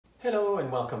Hello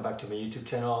and welcome back to my YouTube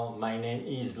channel. My name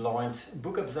is Laurent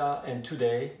Boukobza, and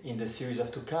today in the series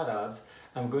of toccatas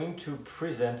I'm going to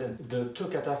present the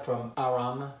toccata from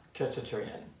Aram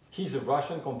Khatchaturian. He's a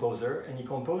Russian composer and he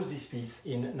composed this piece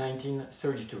in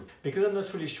 1932. Because I'm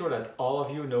not really sure that all of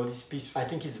you know this piece, I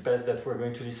think it's best that we're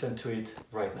going to listen to it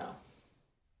right now.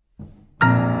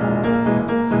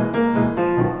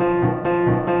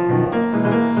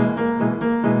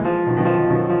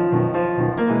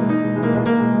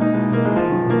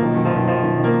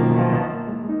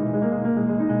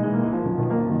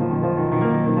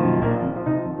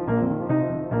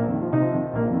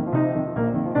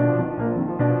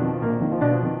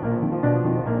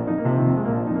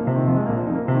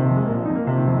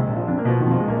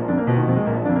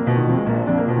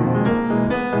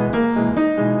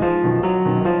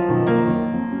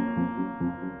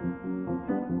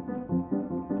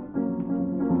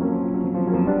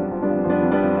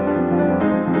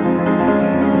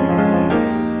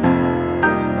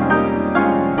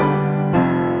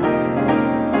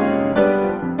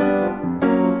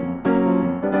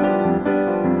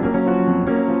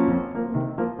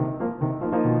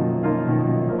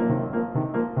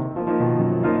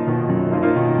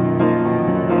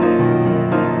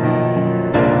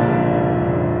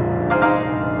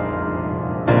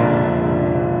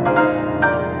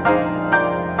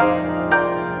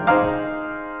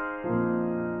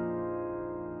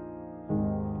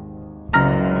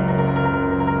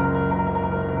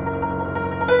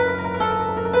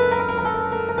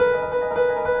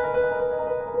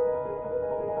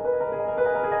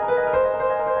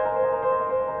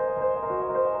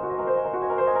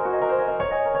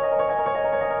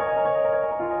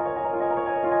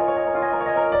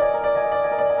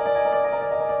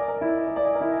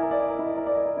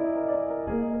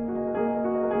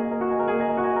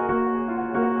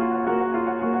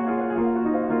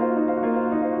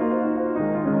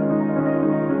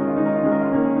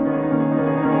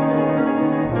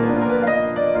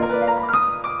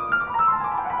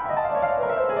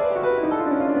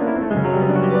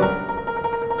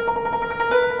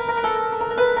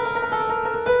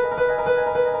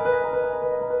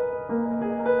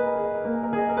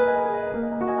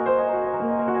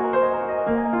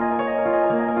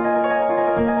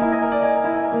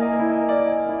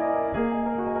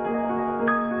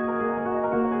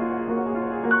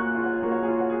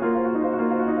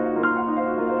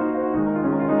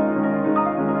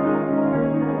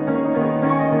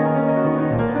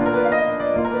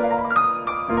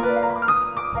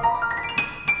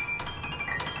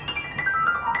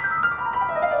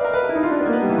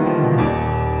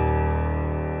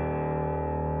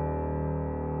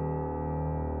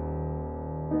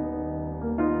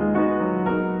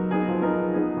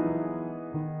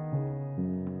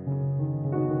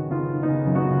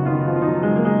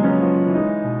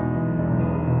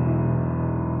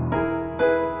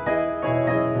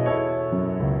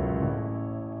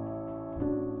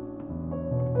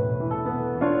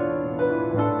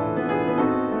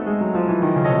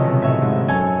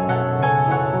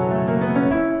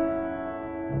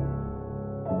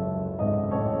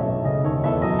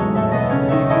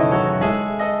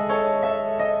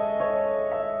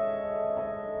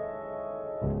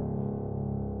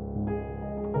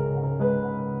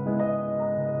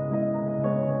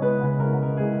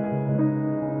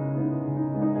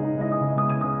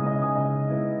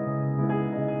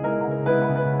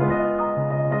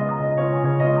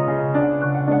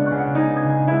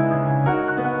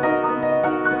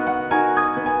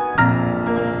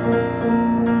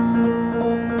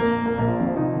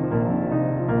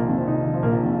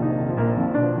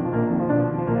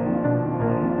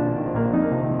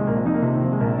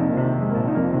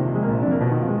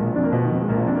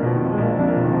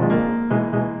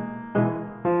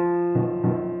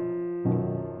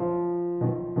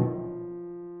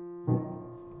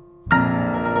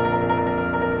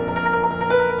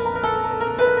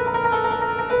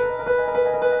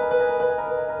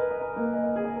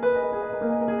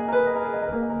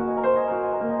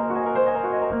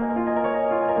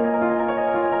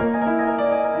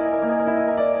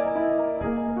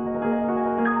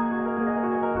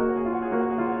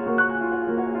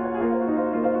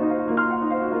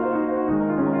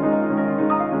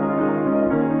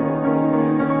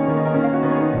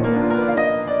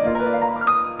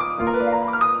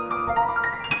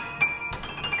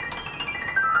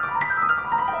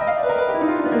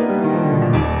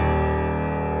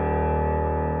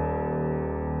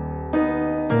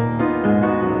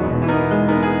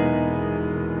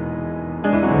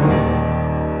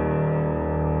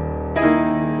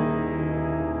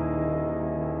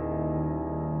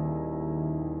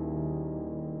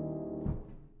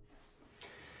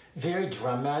 very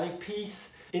dramatic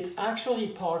piece. It's actually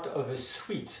part of a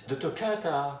suite. The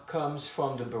toccata comes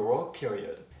from the Baroque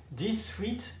period. This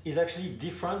suite is actually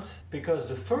different because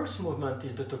the first movement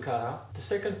is the toccata, the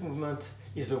second movement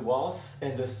is a waltz,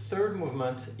 and the third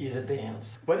movement is a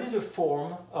dance. What is the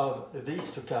form of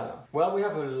this toccata? Well, we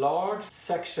have a large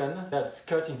section that's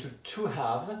cut into two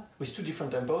halves with two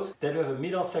different tempos. Then we have a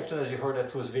middle section, as you heard,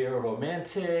 that was very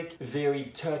romantic,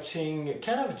 very touching,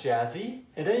 kind of jazzy.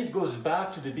 And then it goes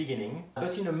back to the beginning,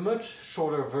 but in a much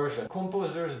shorter version.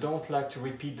 Composers don't like to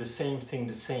repeat the same thing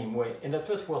the same way, and that's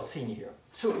what we're seeing here.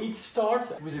 So it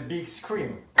starts with a big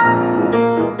scream.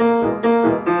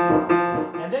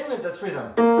 And then we have that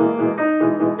rhythm.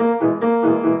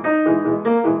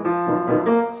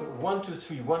 So 1, 2,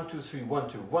 3, 1, 2, 3, 1,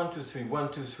 2, 1, 2, 3,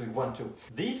 1, 2, 3, 1, 2.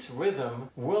 This rhythm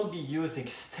will be used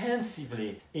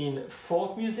extensively in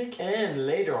folk music and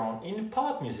later on in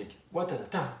pop music. What ta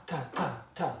ta ta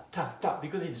ta ta ta,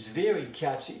 because it's very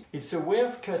catchy. It's a way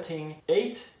of cutting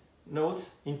 8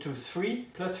 notes into 3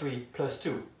 plus 3 plus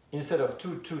 2. Instead of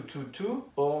 2, 2, 2, 2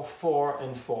 or 4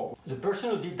 and 4. The person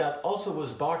who did that also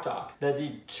was Bartók, that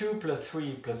did 2 plus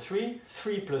 3 plus 3,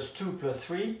 3 plus 2 plus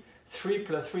 3, 3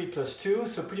 plus 3 plus 2,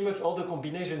 so pretty much all the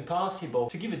combination possible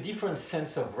to give a different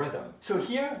sense of rhythm. So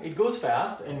here it goes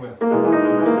fast and we're...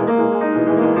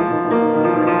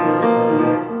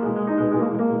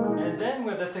 And then we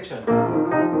have that section.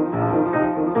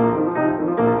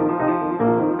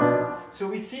 So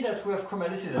we see that we have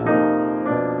chromaticism.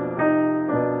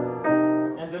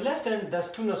 The left hand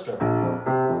does 2 notes slower.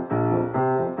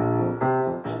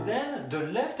 And then the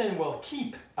left hand will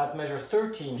keep at measure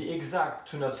 13 the exact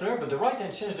 2 notes slower, but the right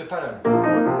hand changes the pattern.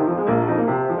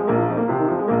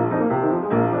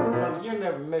 So I'm here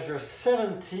in measure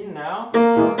 17 now.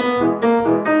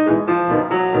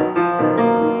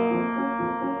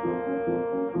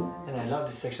 And I love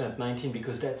this section at 19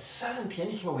 because that sudden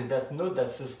pianissimo with that note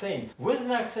that's sustained with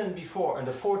an accent before and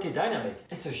the forte dynamic,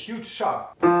 it's a huge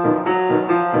shock.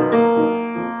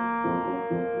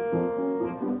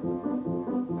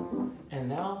 And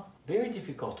now, very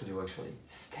difficult to do actually,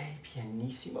 stay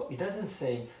pianissimo. It doesn't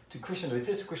say to crescendo, it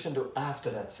says to crescendo after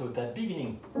that. So that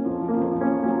beginning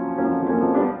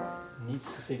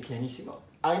needs to say pianissimo.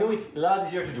 I know it's a lot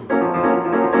easier to do,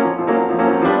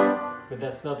 but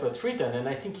that's not what's written, and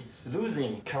I think it's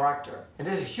losing character. And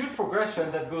there's a huge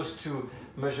progression that goes to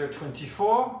measure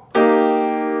 24.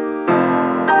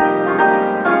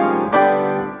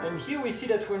 And here we see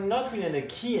that we're not really in a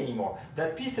key anymore.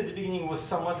 That piece at the beginning was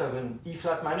somewhat of an E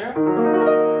flat minor.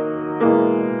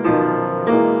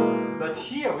 But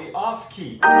here we're off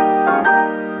key. With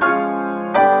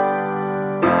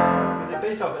a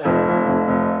bass of F.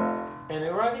 And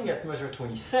arriving at measure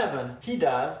 27, he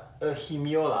does a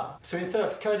hemiola. So instead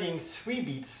of cutting 3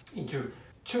 beats into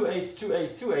 2 8s, 2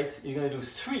 8s, 2 8s, he's going to do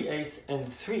 3 8s and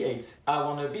 3 8s. I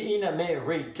want to be in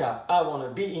America. I want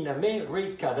to be in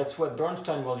America. That's what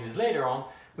Bernstein will use later on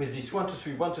with this 1 2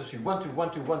 3 1 2 3 1 2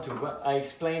 1 2 1 2. I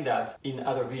explained that in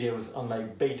other videos on my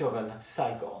Beethoven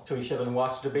cycle. So if you haven't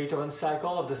watched the Beethoven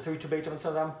cycle of the 32 Beethoven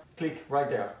sonatas, click right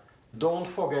there. Don't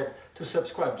forget to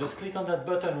subscribe. Just click on that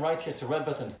button right here, it's a red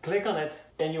button. Click on it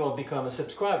and you will become a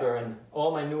subscriber, and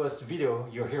all my newest video,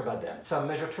 you'll hear about them. So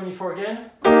measure 24 again.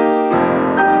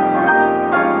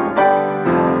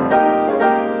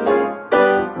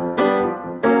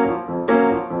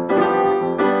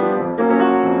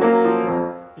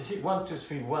 You see, 1 2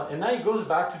 3 1, and now it goes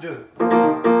back to the...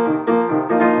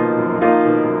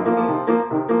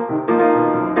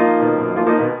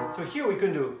 So here we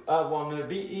can do I wanna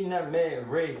be in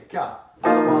America,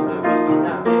 I wanna be in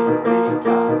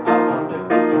America, I wanna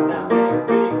be in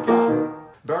America.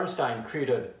 Bernstein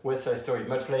created West Side Story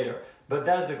much later, but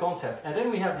that's the concept. And then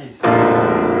we have this.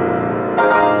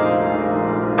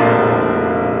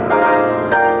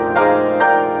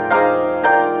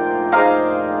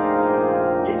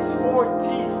 It's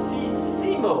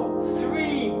fortissimo,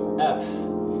 3 Fs.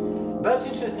 But what's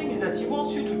interesting is that he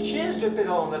wants you to change the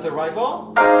pedal at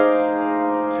arrival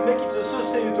to make it a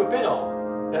sostenuto pedal.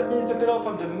 That means the pedal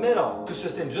from the middle to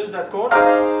sustain just that chord.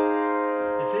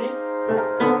 You see?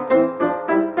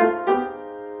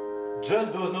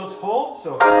 Just those notes hold,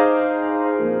 so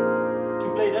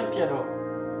to play that piano.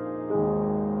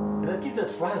 And that gives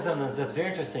that resonance that's very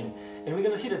interesting. And we're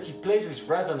going to see that he plays with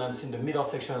resonance in the middle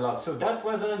section a lot. So that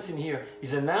resonance in here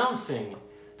is announcing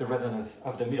the resonance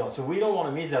of the middle. So we don't want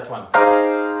to miss that one.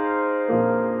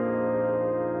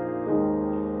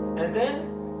 And then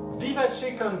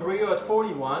vivace con brio at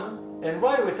 41 and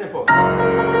right away tempo.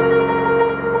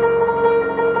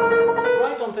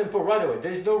 Right on tempo. tempo right away.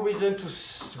 There is no reason to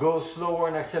go slower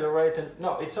and accelerate. And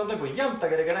no, it's on tempo. 3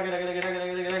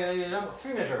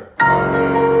 measure.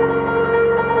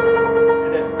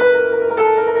 And then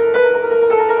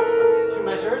 2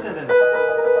 measures, and then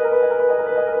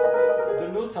the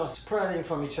notes are spreading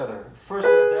from each other. First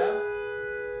we have that,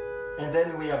 and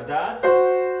then we have that,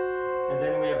 and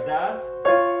then we have that,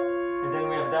 and then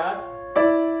we have that.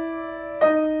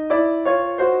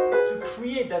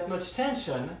 Create that much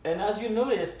tension, and as you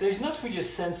notice, there's not really a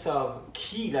sense of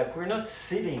key, like we're not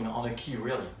sitting on a key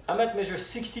really. I'm at measure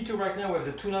 62 right now with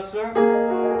the 2 note slur.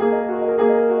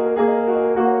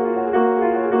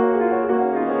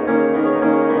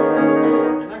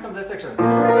 And now comes that section.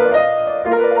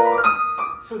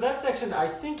 So that section I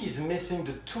think is missing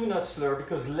the 2 note slur,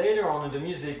 because later on in the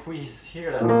music we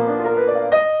hear that.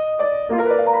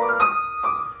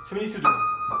 So we need to do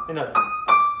a note.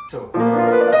 So.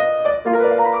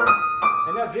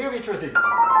 And now very virtuose.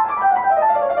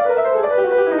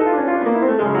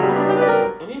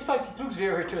 And in fact it looks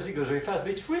very virtuose, it goes very fast,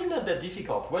 but it's really not that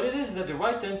difficult. What it is that the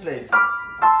right hand plays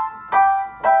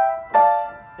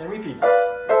and repeats,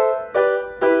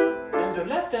 and the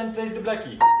left hand plays the black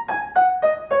key.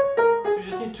 So you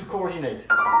just need to coordinate.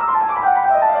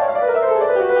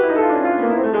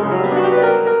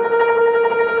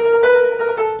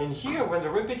 And here, when the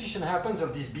repetition happens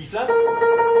of this B flat,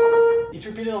 it's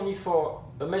repeated only for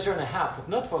a measure and a half, but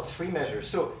not for 3 measures.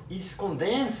 So it's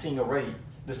condensing already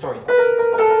the story.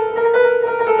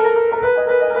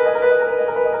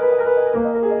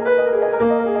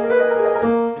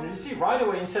 And you see right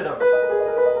away, instead of,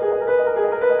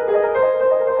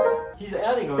 he's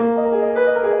adding on.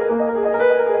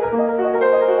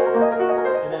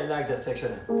 And I like that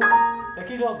section. Like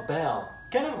a little bell,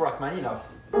 kind of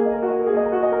Rachmaninoff.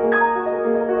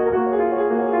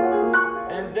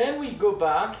 And then we go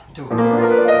back to,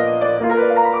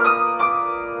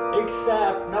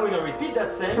 except now we're going to repeat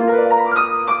that same,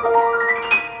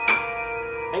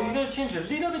 and it's going to change a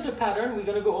little bit the pattern. We're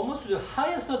going to go almost to the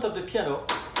highest note of the piano,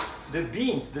 the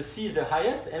B, the C is the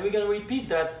highest, and we're going to repeat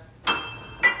that,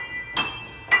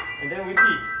 and then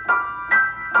repeat,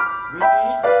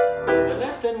 the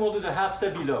left hand will do the half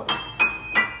step below,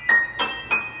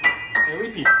 and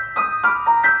repeat,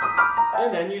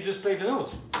 and then you just play the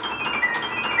notes.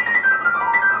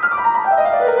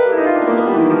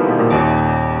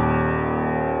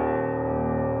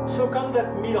 So come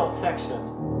that middle section.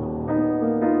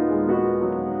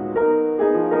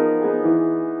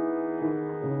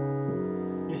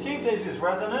 You see he plays with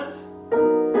resonance.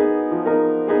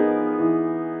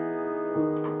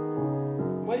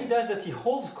 What he does is that he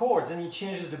holds chords and he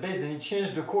changes the bass, and he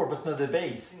changes the chord but not the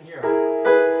bass. In here.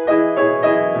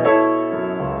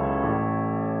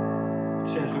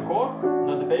 Change the chord,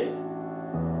 not the bass.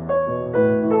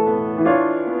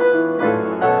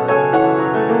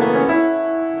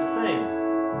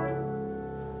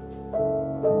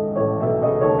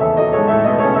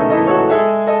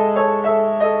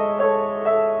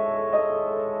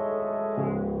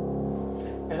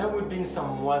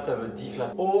 Somewhat of a D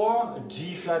flat or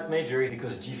G flat major,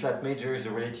 because G flat major is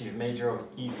the relative major of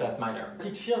E flat minor.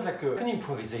 It feels like an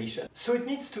improvisation, so it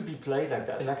needs to be played like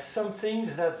that, like some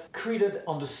things that's created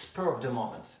on the spur of the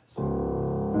moment.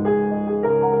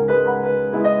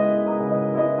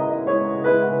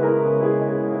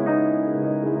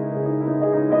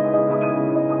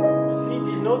 You see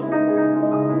these notes?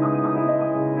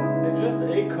 They're just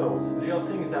echoes, little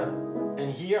things that. And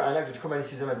here I like the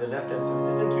chromaticism at the left hand, so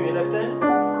listen to your left hand.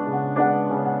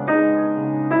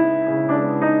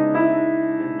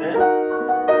 And then,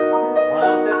 one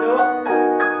alternado,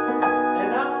 and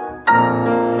now.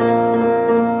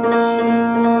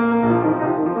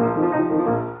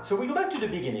 So we go back to the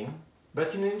beginning,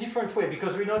 but in a different way,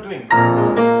 because we're not doing.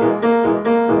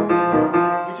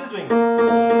 We're just doing.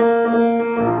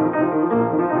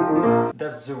 So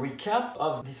that's the recap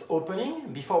of this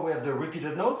opening, before we have the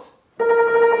repeated notes.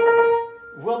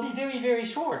 Will be very, very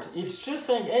short. It's just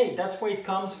saying, hey, that's where it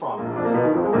comes from.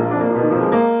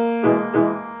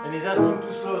 And he's asking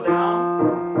to slow down.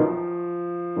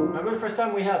 Remember the first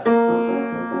time we had.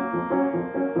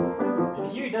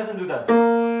 And here he doesn't do that.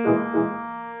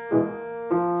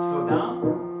 Slow down.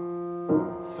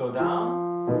 Slow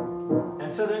down.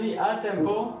 And suddenly, a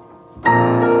tempo.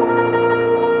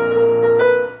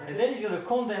 And then he's going to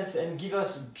condense and give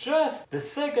us just the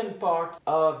second part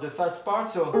of the first part,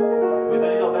 so with a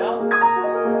little bell,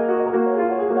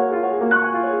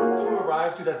 to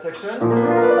arrive to that section.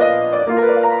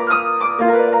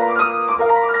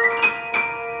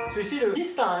 So you see,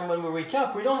 this time when we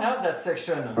recap, we don't have that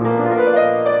section.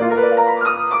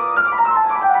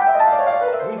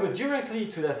 We go directly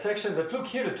to that section, but look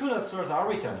here, the two note slurs are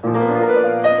written here.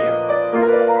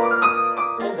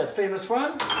 And that famous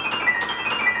one.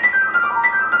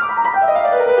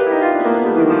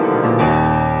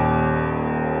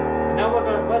 And now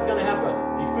what's gonna happen?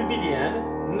 It could be the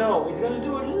end. No, it's gonna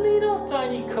do a little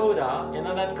tiny coda, and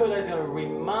then that coda is gonna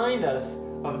remind us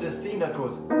of the theme that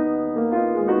goes.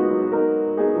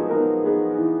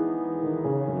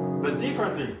 But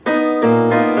differently.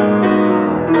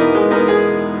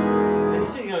 And you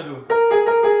see, you're gonna do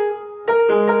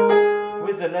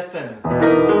with the left hand.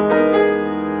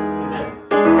 And then.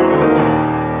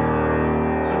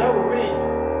 So now we're reading.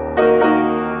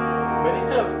 But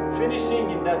instead of finishing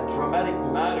in that dramatic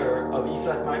manner of E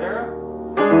flat minor,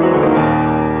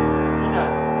 he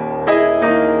does.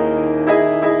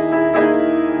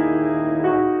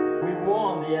 We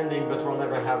won the ending, but we'll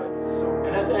never have it.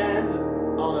 And that ends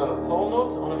on a whole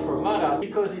note, on a fermata,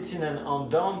 because it's in an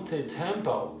andante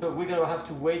tempo. So we're gonna have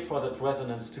to wait for that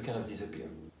resonance to kind of disappear.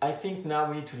 I think now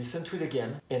we need to listen to it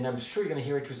again, and I'm sure you're gonna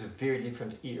hear it with a very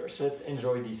different ear. So let's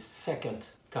enjoy the second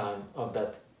time of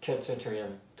that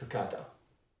Khatchaturian Toccata.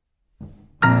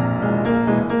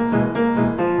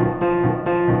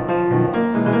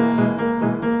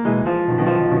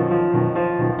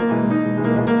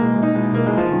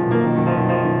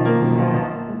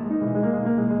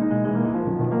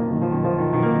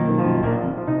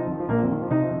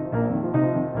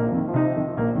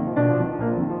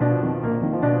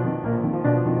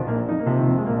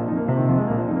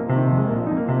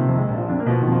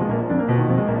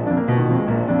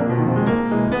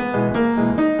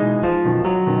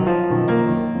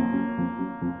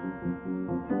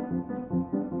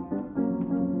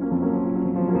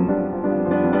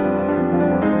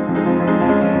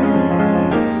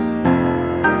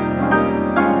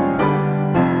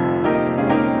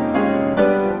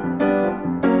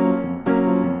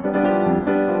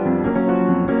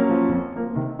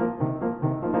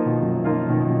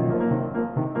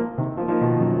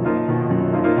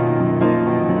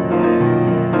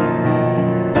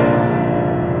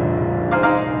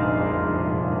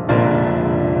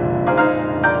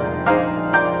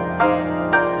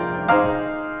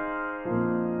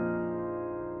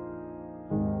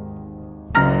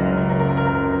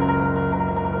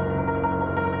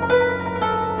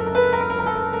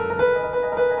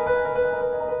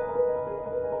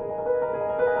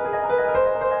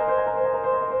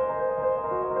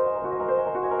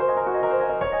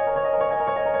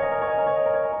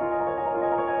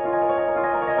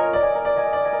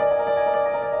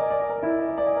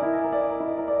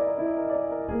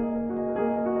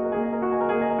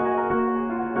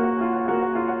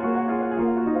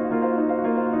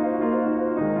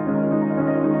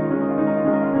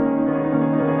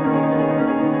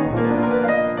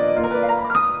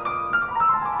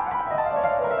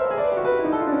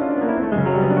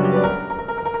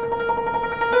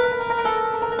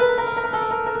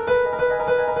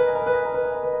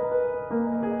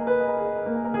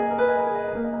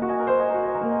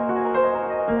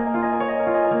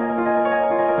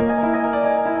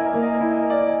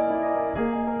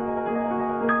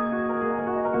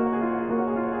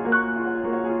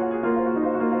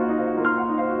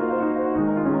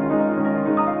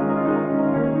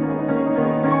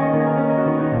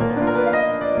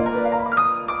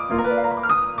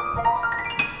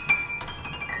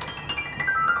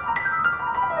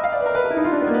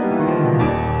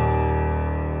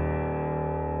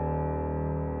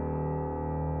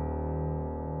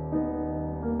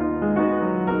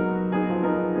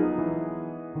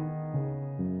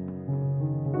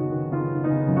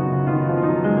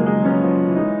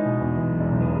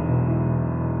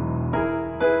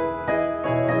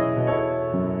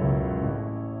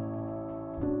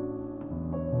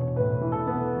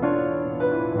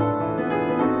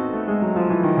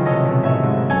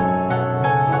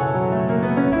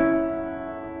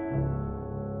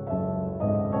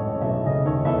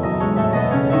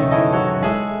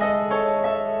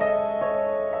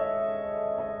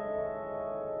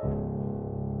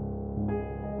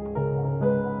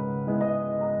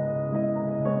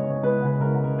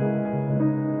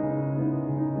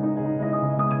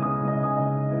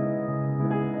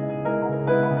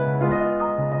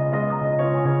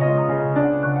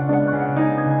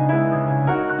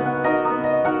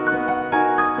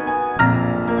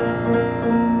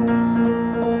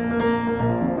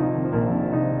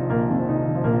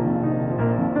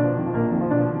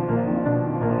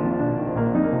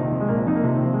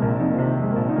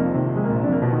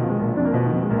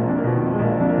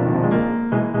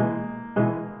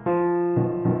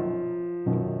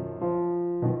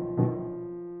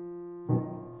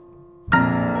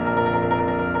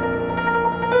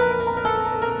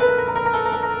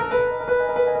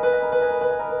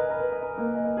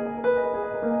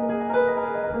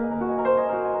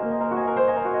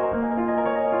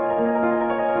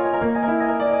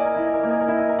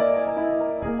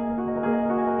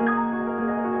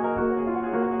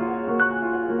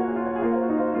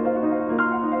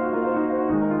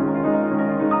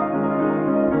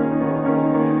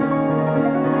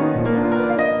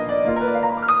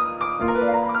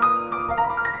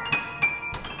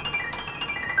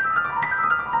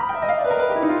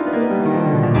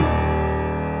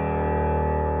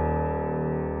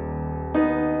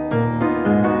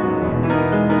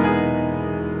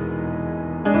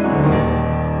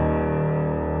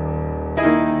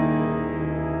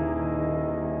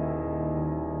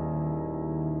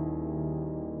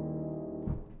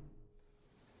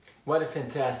 What a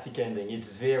fantastic ending, it's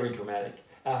very dramatic.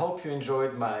 I hope you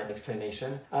enjoyed my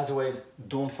explanation. As always,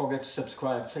 don't forget to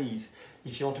subscribe, please.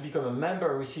 If you want to become a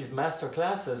member or receive master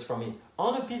classes from me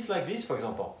on a piece like this, for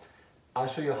example, I'll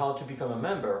show you how to become a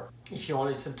member. If you want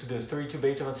to listen to the 32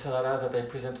 Beethoven Sonatas that I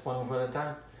present one movement at a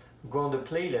time, go on the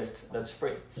playlist, that's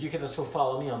free. You can also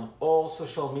follow me on all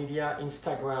social media,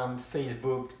 Instagram,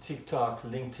 Facebook, TikTok,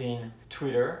 LinkedIn,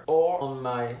 Twitter, or on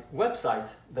my website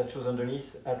that shows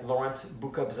underneath at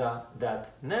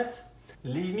laurentboukobza.net.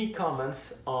 Leave me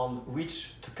comments on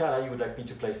which toccata you would like me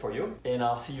to play for you, and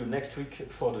I'll see you next week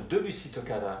for the Debussy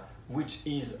toccata, which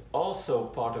is also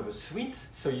part of a suite.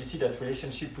 So you see that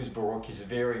relationship with Baroque is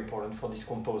very important for these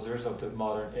composers of the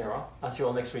modern era. I'll see you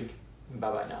all next week.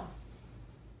 Bye bye now.